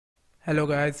Hello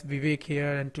guys, Vivek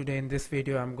here, and today in this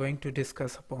video I'm going to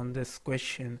discuss upon this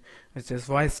question, which is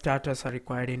why starters are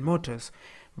required in motors.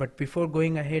 But before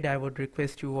going ahead, I would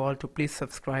request you all to please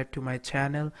subscribe to my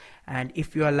channel, and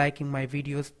if you are liking my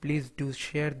videos, please do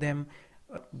share them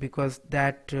because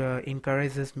that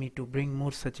encourages me to bring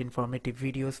more such informative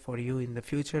videos for you in the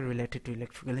future related to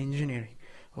electrical engineering.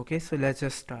 Okay, so let's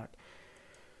just start.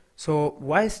 So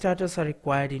why starters are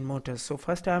required in motors? So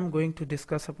first I am going to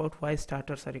discuss about why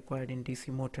starters are required in DC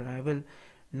motor. I will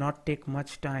not take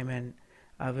much time and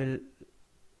I will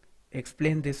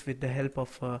explain this with the help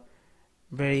of a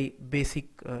very basic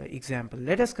example.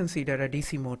 Let us consider a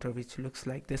DC motor which looks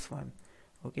like this one.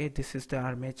 Okay, this is the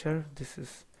armature, this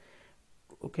is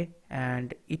okay,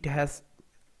 and it has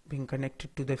been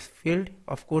connected to the field.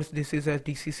 Of course this is a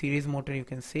DC series motor, you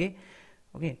can say.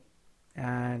 Okay,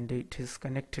 and it is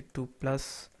connected to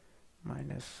plus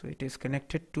minus, so it is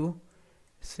connected to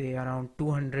say around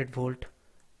 200 volt.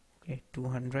 Okay,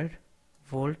 200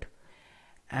 volt,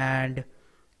 and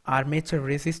armature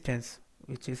resistance,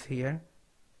 which is here,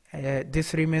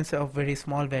 this remains of very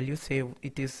small value, say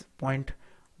it is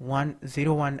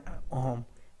 0.101 ohm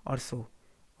or so.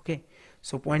 Okay,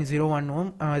 so 0.01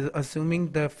 ohm,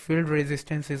 assuming the field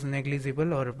resistance is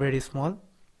negligible or very small.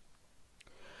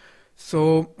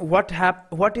 So what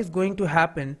is going to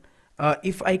happen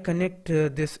if I connect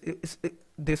this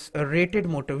rated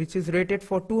motor, which is rated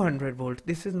for 200 volt.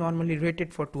 This is normally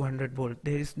rated for 200 volt.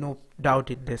 There is no doubt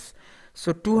in this.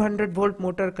 So 200 volt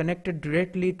motor connected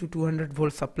directly to 200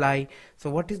 volt supply.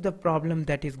 So what is the problem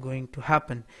that is going to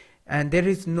happen? And there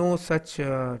is no such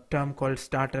term called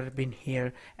starter been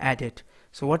here added.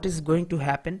 So what is going to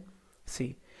happen?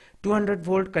 See, 200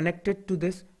 volt connected to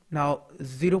this. Now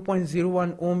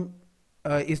 0.01 ohm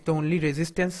is the only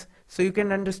resistance, so you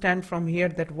can understand from here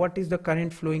that what is the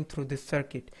current flowing through this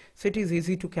circuit. So it is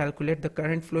easy to calculate. The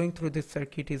current flowing through this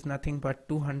circuit is nothing but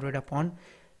 200 upon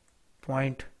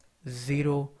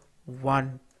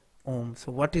 0.01 ohm.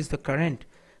 So what is the current?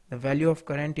 The value of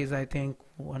current is, I think,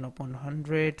 1 upon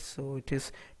 100, so it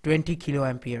is 20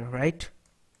 kiloampere, right?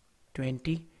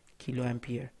 20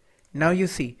 kiloampere. Now you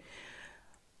see,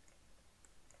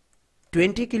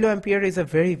 20 kiloampere is a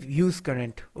very huge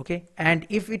current, okay, and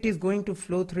if it is going to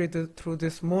flow through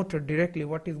this motor directly,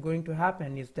 what is going to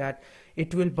happen is that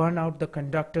it will burn out the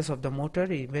conductors of the motor,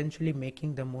 eventually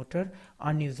making the motor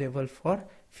unusable for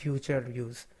future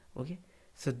use. Okay,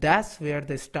 so that's where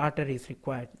the starter is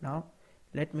required. Now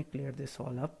let me clear this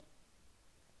all up.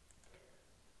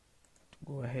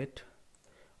 Go ahead.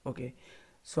 Okay,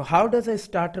 so how does a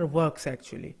starter works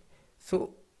actually?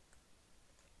 So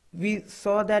we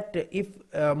saw that if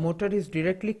a motor is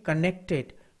directly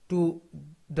connected to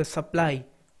the supply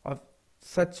of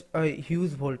such a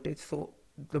huge voltage, so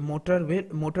the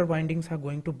motor windings are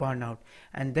going to burn out,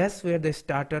 and that's where the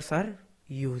starters are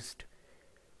used.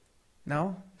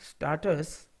 Now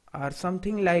starters are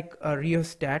something like a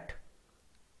rheostat,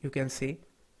 you can say.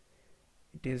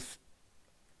 It is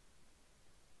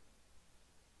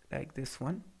like this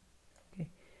one, okay,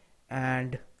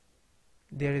 and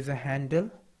there is a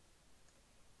handle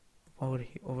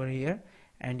over here,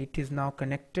 and it is now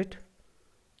connected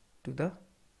to the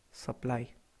supply.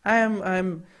 I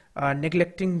am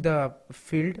neglecting the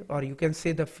field, or you can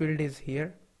say the field is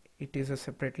here. It is a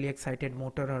separately excited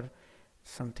motor or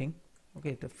something.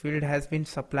 Okay, the field has been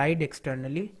supplied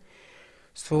externally.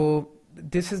 So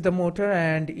this is the motor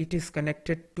and it is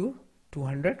connected to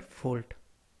 200 volt.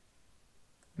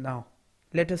 Now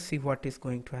let us see what is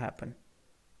going to happen.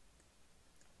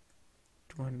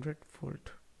 200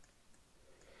 volt.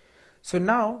 So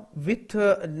now with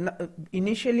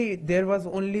initially there was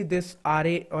only this RA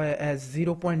as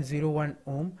 0.01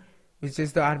 ohm, which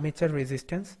is the armature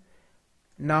resistance.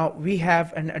 Now we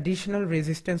have an additional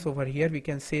resistance over here. We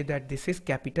can say that this is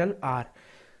capital R.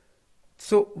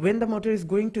 So when the motor is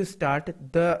going to start,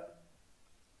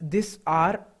 this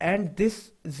R and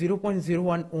this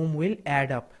 0.01 ohm will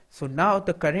add up. So now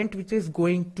the current which is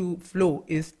going to flow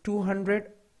is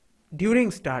 200 during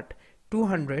start,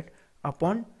 200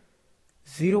 upon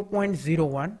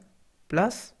 0.01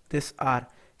 plus this R.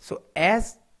 So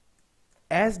as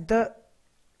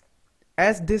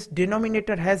this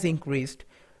denominator has increased,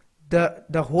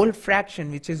 the whole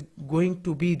fraction which is going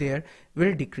to be there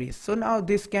will decrease. So now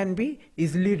this can be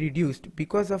easily reduced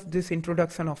because of this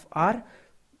introduction of R.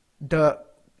 The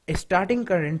starting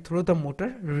current through the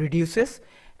motor reduces,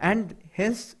 and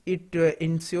hence it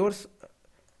ensures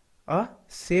a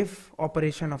safe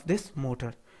operation of this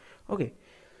motor. Okay,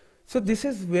 so this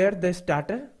is where the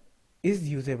starter is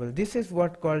usable. This is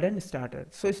what called a starter.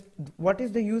 So what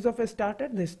is the use of a starter?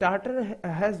 The starter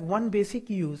has one basic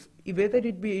use, whether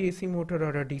it be AC motor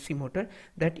or a DC motor,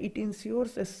 that it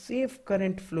ensures a safe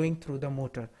current flowing through the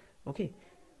motor, okay,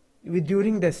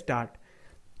 during the start.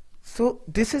 So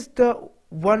this is the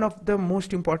one of the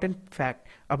most important fact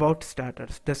about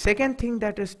starters. The second thing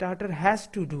that a starter has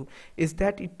to do is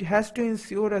that it has to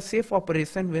ensure a safe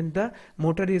operation when the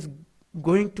motor is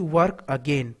going to work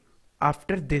again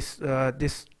after this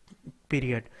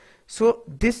period. So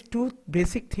these two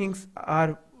basic things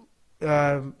are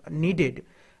needed,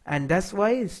 and that's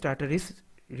why starter is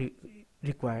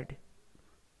required.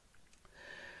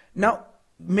 Now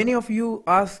many of you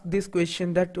ask this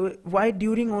question that why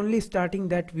during only starting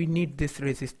that we need this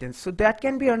resistance. So that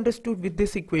can be understood with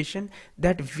this equation,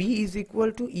 that V is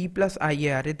equal to E plus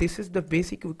IARA. This is the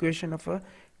basic equation of a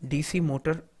DC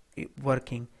motor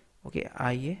working, okay.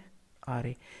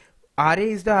 IARA. RA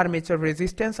is the armature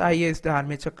resistance, IA is the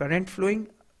armature current flowing,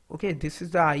 okay. This is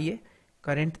the IA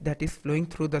current that is flowing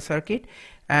through the circuit,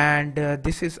 and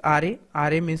this is RA.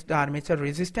 RA means the armature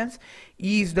resistance.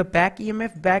 E is the back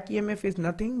EMF. Back EMF is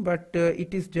nothing but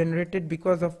it is generated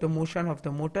because of the motion of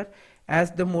the motor. As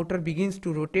the motor begins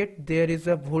to rotate, there is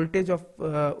a voltage of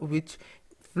which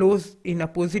flows in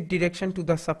opposite direction to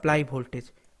the supply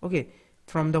voltage, okay,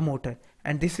 from the motor,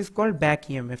 and this is called back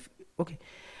EMF, okay.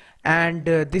 And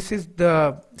this is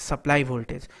the supply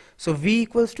voltage. So V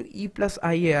equals to E plus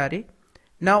IARA.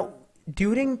 Now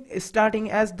during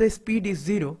starting, as the speed is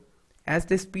 0,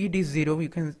 you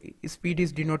can, speed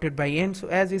is denoted by N. So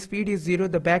as the speed is 0,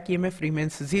 the back EMF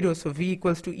remains 0. So V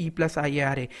equals to E plus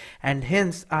IARA, and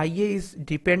hence IA is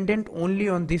dependent only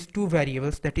on these two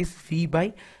variables, that is V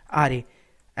by RA.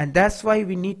 And that's why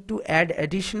we need to add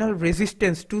additional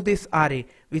resistance to this RA,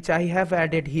 which I have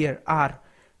added here, R.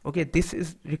 Okay, this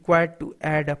is required to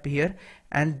add up here,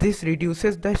 and this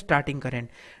reduces the starting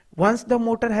current. Once the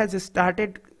motor has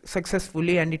started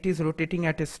successfully and it is rotating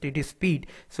at a steady speed,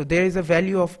 so there is a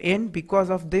value of N. Because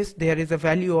of this, there is a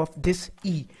value of this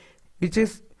E, which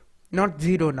is not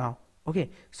 0 now,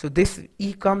 okay. So this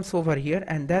E comes over here,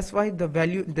 and that's why the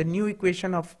value, the new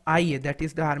equation of IA, that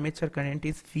is the armature current,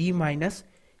 is V minus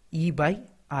E by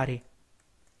RA.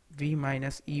 V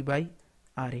minus E by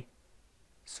RA.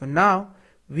 So now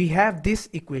we have this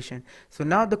equation. So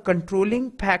now the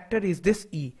controlling factor is this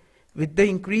E. With the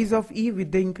increase of E,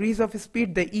 with the increase of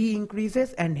speed, the E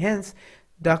increases, and hence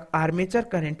the armature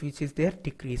current which is there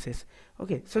decreases,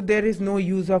 okay. So there is no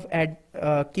use of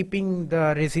keeping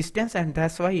the resistance, and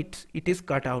that's why it is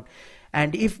cut out.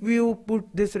 And if you put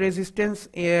this resistance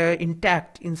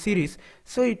intact in series,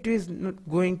 so it is not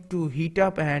going to heat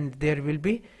up, and there will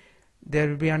be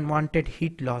unwanted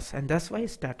heat loss, and that's why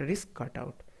starter is cut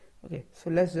out. Okay, so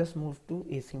let's just move to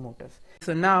AC motors.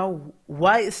 So now,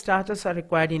 why starters are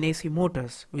required in AC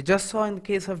motors? We just saw in the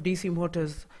case of DC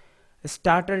motors, a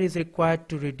starter is required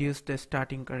to reduce the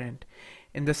starting current.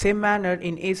 In the same manner,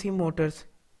 in AC motors,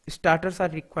 starters are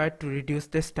required to reduce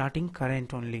the starting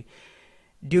current only.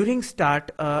 During start,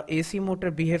 AC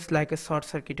motor behaves like a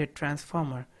short-circuited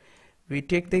transformer. We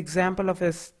take the example of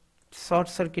a short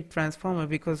circuit transformer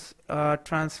because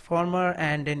transformer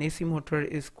and an AC motor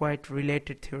is quite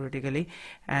related theoretically,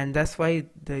 and that's why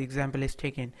the example is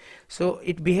taken. So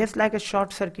it behaves like a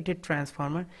short circuited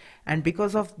transformer, and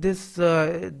because of this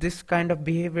this kind of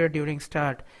behavior during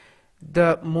start,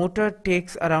 the motor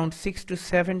takes around 6 to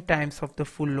 7 times of the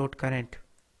full load current,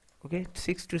 okay,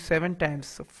 6 to 7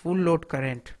 times of full load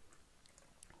current,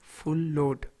 full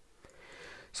load.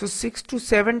 So 6 to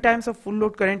 7 times of full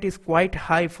load current is quite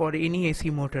high for any AC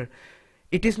motor.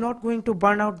 It is not going to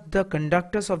burn out the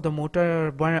conductors of the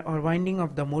motor or winding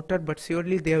of the motor, but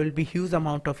surely there will be huge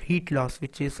amount of heat loss,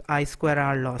 which is I square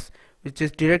R loss, which is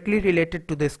directly related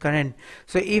to this current.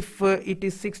 So if it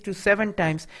is 6 to 7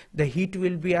 times, the heat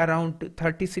will be around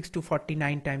 36 to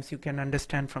 49 times, you can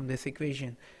understand from this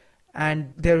equation.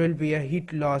 And there will be a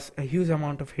heat loss, a huge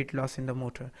amount of heat loss in the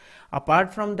motor.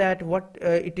 Apart from that, what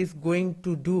it is going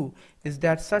to do is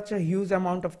that such a huge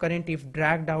amount of current, if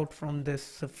dragged out from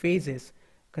this phases,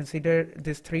 consider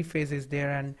this 3 phases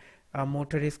there, and a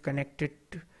motor is connected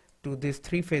to these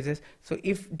 3 phases. So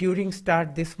if during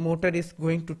start this motor is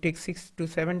going to take 6 to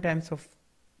 7 times of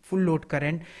full load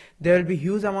current, there will be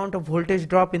huge amount of voltage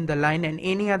drop in the line, and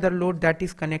any other load that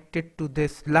is connected to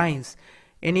these lines,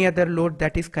 any other load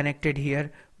that is connected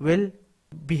here will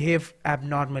behave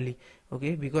abnormally,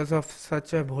 okay, because of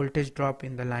such a voltage drop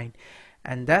in the line.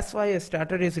 And that's why a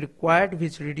starter is required,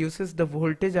 which reduces the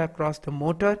voltage across the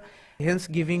motor, hence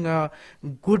giving a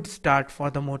good start for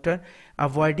the motor,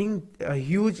 avoiding a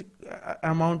huge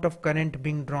amount of current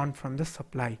being drawn from the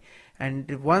supply.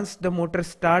 and once the motor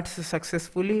starts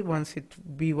successfully, once it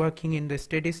be working in the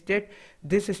steady state,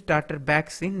 this starter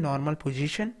backs in normal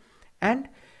position, and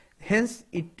hence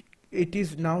it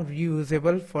is now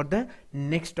reusable for the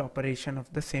next operation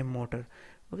of the same motor.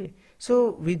 Okay, so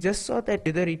we just saw that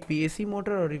whether it be AC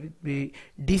motor or it be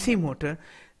DC motor,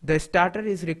 the starter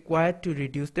is required to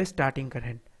reduce the starting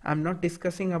current. I'm not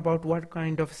discussing about what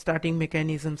kind of starting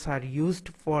mechanisms are used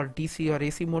for DC or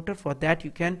AC motor. For that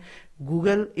you can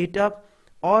Google it up,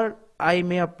 or I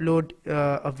may upload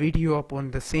a video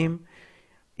upon the same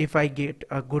if I get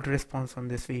a good response on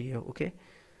this video. Okay,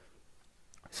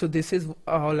 so this is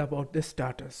all about the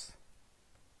starters.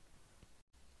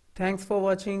 Thanks for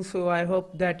watching. So I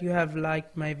hope that you have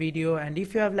liked my video, and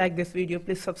if you have liked this video,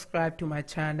 please subscribe to my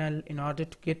channel in order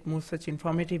to get more such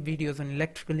informative videos on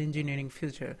electrical engineering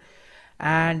future.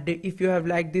 And if you have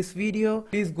liked this video,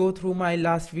 please go through my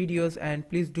last videos and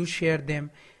please do share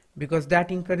them, because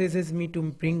that encourages me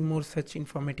to bring more such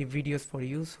informative videos for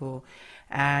you. So,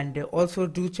 and also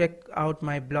do check out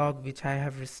my blog, which I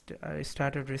have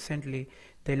started recently,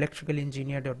 the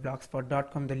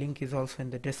electricalengineer.blogspot.com. the link is also in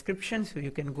the description, so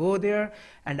you can go there,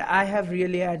 and I have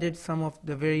really added some of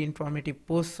the very informative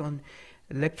posts on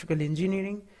electrical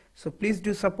engineering. So please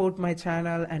do support my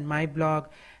channel and my blog,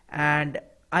 and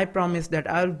I promise that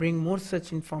I will bring more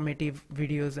such informative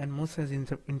videos and more such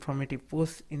informative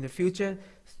posts in the future.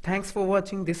 Thanks for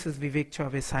watching. This is Vivek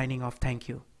Choubey signing off. Thank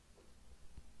you.